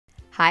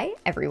Hi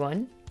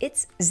everyone,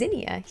 it's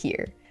Zinnia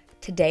here.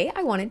 Today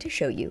I wanted to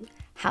show you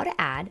how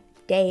to add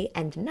day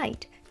and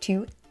night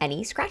to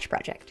any Scratch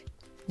project.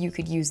 You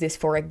could use this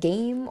for a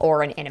game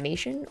or an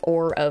animation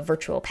or a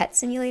virtual pet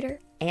simulator,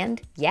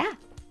 and yeah,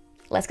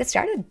 let's get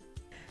started.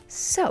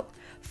 So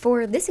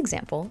for this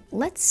example,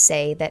 let's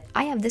say that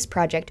I have this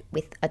project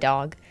with a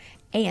dog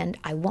and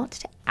I want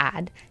to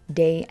add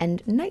day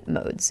and night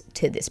modes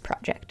to this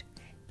project.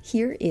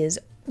 Here is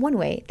one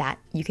way that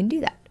you can do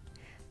that.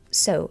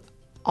 So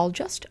I'll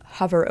just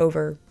hover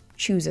over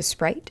choose a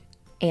sprite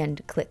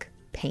and click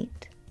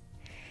paint.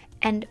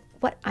 And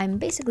what I'm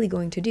basically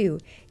going to do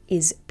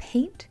is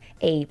paint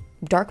a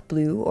dark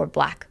blue or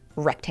black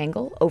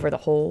rectangle over the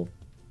whole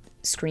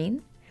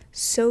screen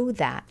so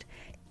that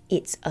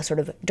it's a sort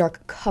of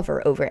dark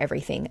cover over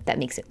everything that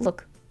makes it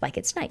look like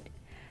it's night.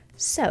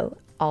 So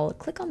I'll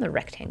click on the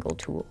rectangle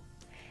tool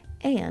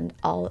and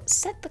I'll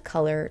set the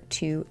color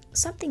to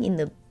something in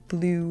the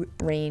blue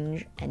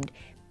range and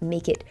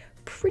make it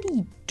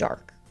pretty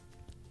dark.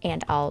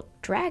 And I'll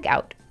drag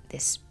out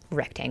this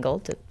rectangle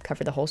to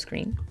cover the whole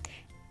screen.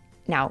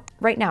 Now,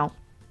 right now,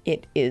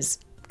 it is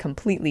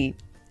completely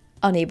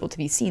unable to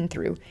be seen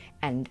through,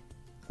 and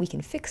we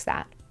can fix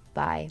that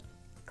by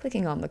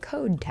clicking on the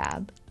Code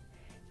tab,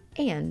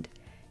 and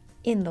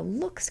in the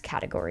Looks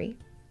category,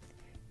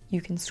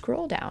 you can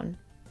scroll down,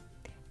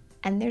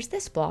 and there's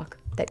this block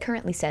that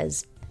currently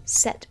says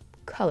Set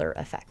Color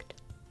Effect.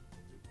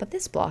 But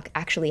this block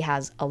actually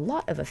has a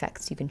lot of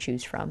effects you can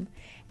choose from,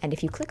 and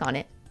if you click on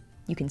it,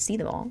 you can see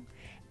them all,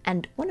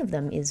 and one of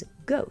them is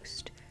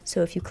Ghost.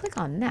 So if you click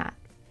on that,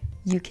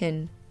 you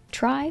can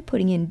try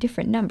putting in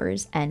different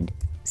numbers and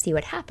see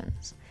what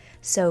happens.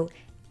 So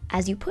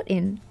as you put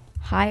in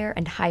higher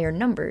and higher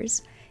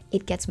numbers,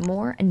 it gets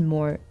more and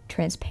more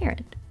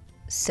transparent.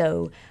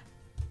 So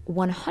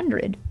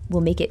 100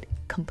 will make it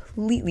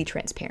completely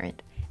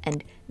transparent,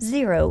 and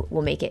 0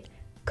 will make it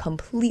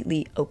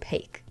completely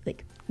opaque,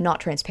 like not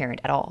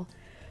transparent at all.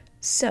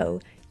 So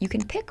you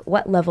can pick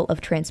what level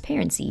of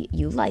transparency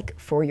you like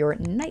for your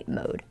night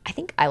mode. I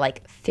think I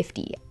like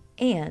 50,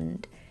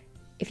 and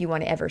if you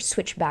want to ever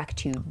switch back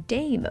to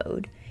day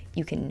mode,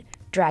 you can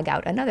drag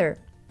out another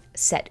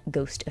set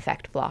ghost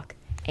effect block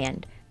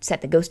and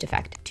set the ghost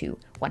effect to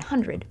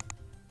 100.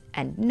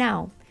 And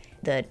now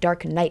the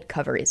dark night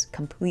cover is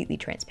completely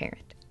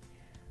transparent.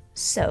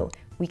 So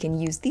we can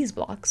use these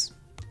blocks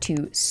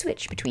to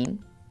switch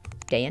between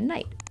day and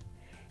night.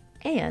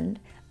 And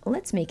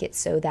let's make it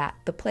so that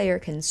the player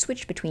can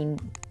switch between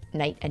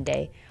night and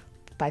day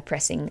by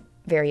pressing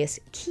various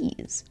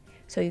keys.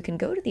 So you can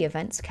go to the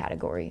events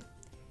category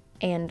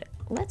and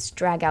let's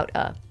drag out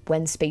a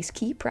when space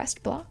key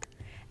pressed block,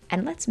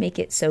 and let's make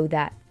it so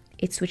that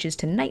it switches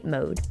to night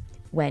mode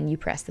when you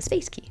press the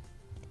space key.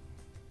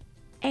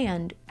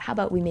 And how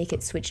about we make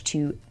it switch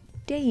to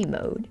day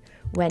mode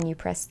when you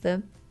press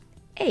the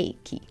A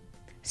key?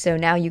 So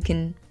now you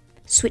can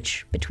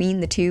switch between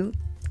the two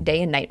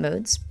day and night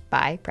modes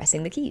by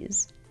pressing the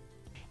keys.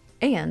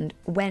 And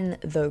when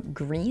the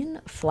green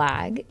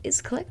flag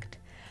is clicked,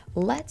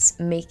 let's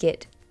make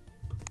it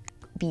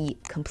be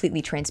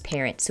completely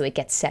transparent so it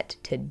gets set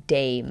to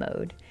day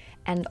mode.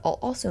 And I'll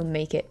also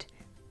make it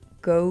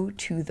go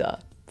to the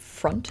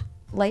front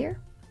layer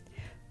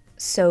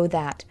so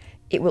that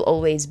it will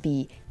always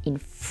be in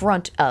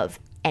front of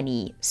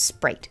any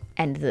sprite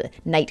and the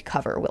night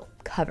cover will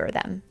cover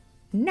them.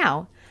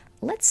 Now,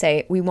 let's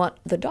say we want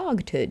the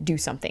dog to do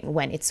something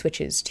when it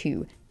switches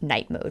to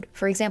night mode.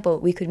 For example,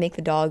 we could make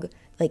the dog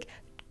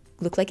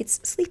look like it's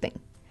sleeping.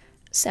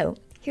 So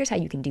here's how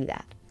you can do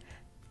that.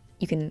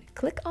 You can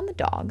click on the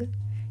dog,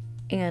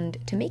 and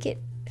to make it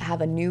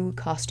have a new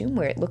costume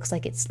where it looks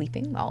like it's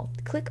sleeping, I'll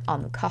click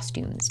on the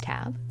Costumes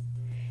tab,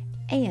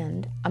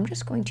 and I'm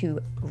just going to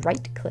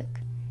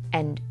right-click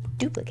and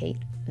duplicate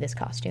this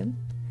costume,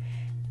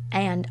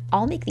 and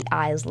I'll make the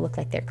eyes look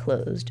like they're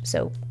closed.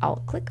 So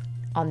I'll click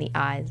on the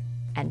eyes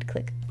and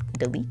click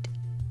delete.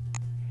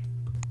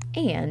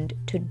 And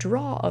to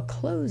draw a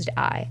closed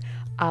eye,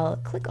 I'll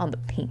click on the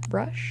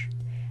paintbrush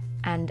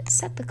and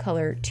set the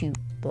color to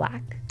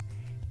black.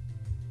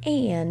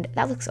 And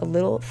that looks a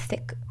little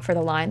thick for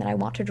the line that I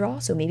want to draw,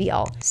 so maybe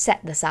I'll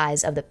set the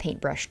size of the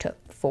paintbrush to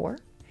 4.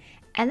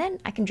 And then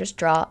I can just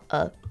draw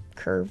a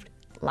curved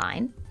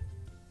line.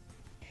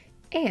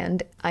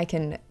 And I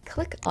can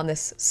click on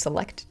this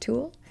select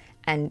tool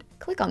and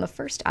click on the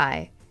first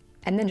eye,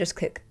 and then just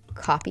click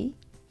copy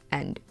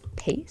and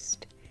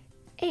paste,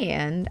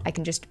 and I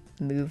can just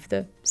move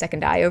the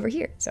second eye over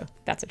here. So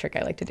that's a trick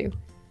I like to do.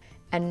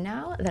 And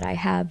now that I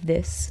have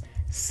this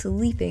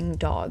sleeping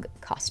dog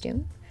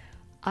costume,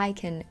 I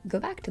can go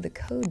back to the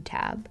Code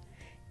tab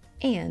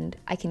and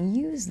I can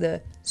use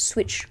the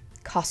switch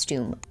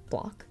costume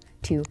block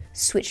to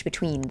switch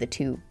between the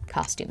two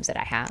costumes that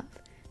I have.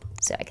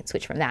 So I can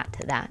switch from that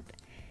to that.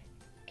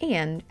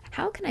 And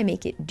how can I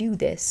make it do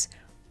this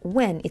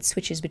when it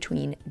switches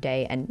between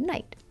day and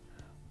night?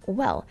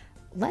 Well,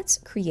 let's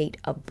create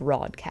a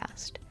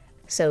broadcast.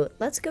 So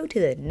let's go to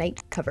the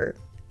night cover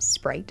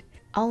sprite.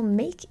 I'll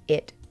make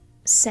it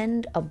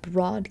send a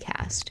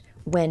broadcast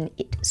when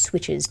it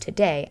switches to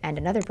day, and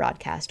another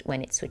broadcast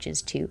when it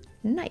switches to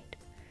night.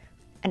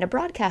 And a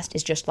broadcast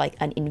is just like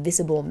an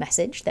invisible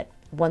message that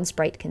one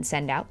sprite can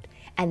send out,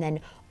 and then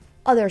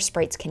other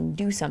sprites can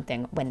do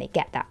something when they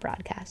get that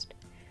broadcast.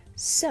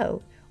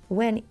 So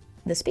when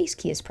the space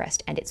key is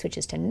pressed and it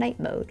switches to night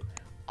mode,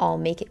 I'll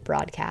make it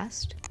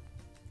broadcast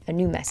a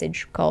new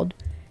message called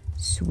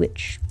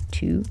switch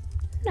to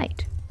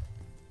night.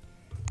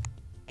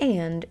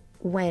 And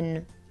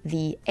when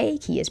the A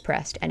key is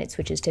pressed and it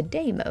switches to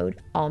day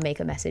mode, I'll make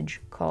a message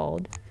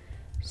called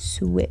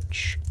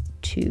switch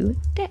to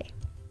day.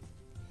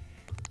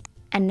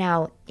 And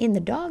now in the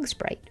dog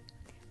sprite,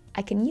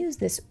 I can use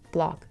this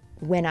block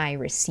when I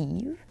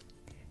receive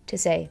to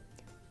say,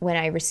 when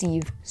I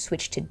receive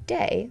switch to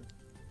day,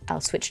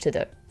 I'll switch to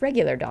the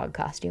regular dog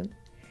costume.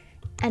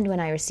 And when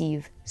I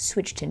receive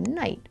switch to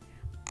night,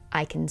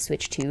 I can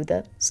switch to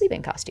the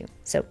sleeping costume.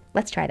 So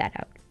let's try that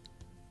out.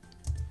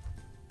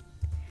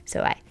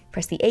 So I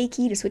press the A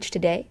key to switch to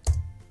day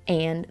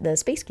and the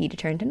space key to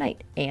turn to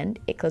night, and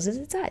it closes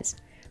its eyes.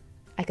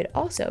 I could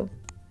also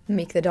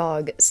make the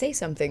dog say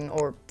something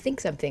or think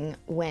something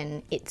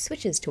when it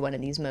switches to one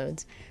of these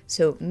modes.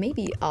 So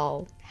maybe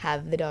I'll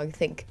have the dog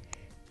think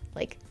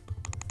like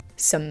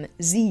some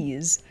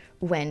Z's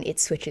when it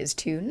switches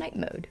to night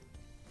mode.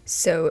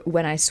 So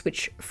when I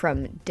switch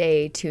from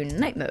day to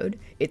night mode,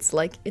 it's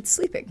like it's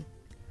sleeping.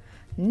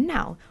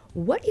 Now,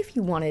 what if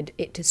you wanted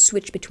it to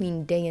switch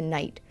between day and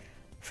night,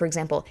 for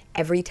example,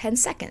 every 10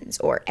 seconds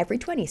or every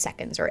 20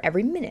 seconds or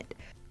every minute?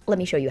 Let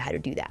me show you how to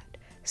do that.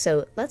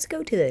 So let's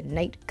go to the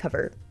night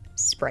cover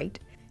sprite,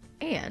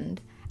 and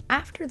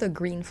after the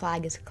green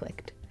flag is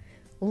clicked,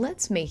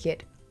 let's make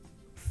it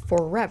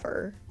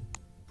forever.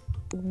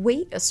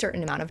 Wait a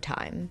certain amount of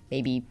time,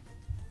 maybe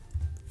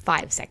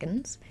 5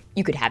 seconds.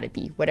 You could have it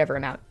be whatever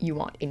amount you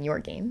want in your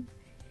game.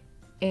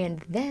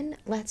 And then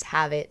let's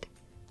have it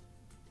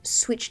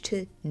switch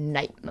to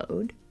night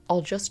mode.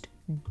 I'll just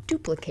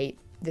duplicate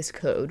this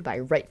code by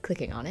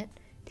right-clicking on it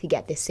to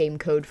get the same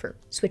code for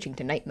switching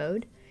to night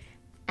mode.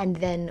 And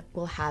then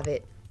we'll have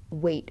it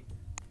wait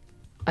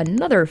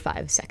another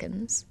 5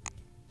 seconds.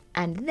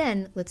 And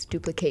then let's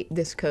duplicate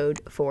this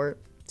code for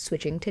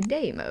switching to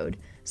day mode.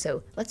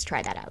 So let's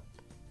try that out.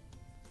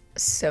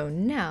 So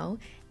now,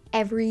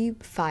 every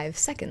 5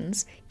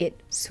 seconds,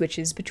 it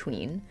switches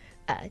between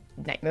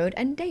night mode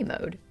and day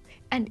mode.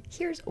 And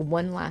here's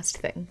one last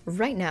thing.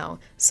 Right now,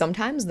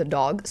 sometimes the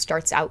dog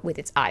starts out with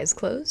its eyes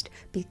closed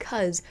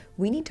because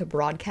we need to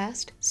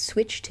broadcast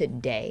switch to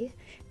day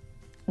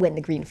when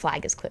the green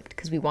flag is clicked,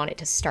 because we want it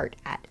to start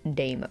at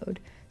day mode.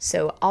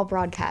 So I'll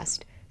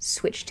broadcast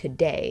switch to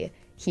day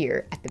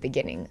here at the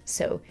beginning.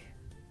 So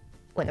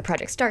when the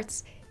project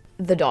starts,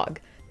 the dog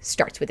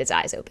starts with its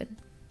eyes open.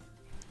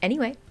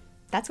 Anyway,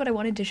 that's what I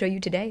wanted to show you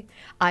today.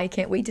 I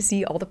can't wait to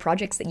see all the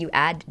projects that you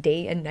add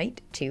day and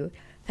night to.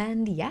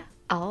 And yeah,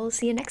 I'll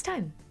see you next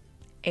time.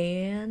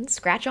 And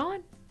scratch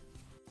on!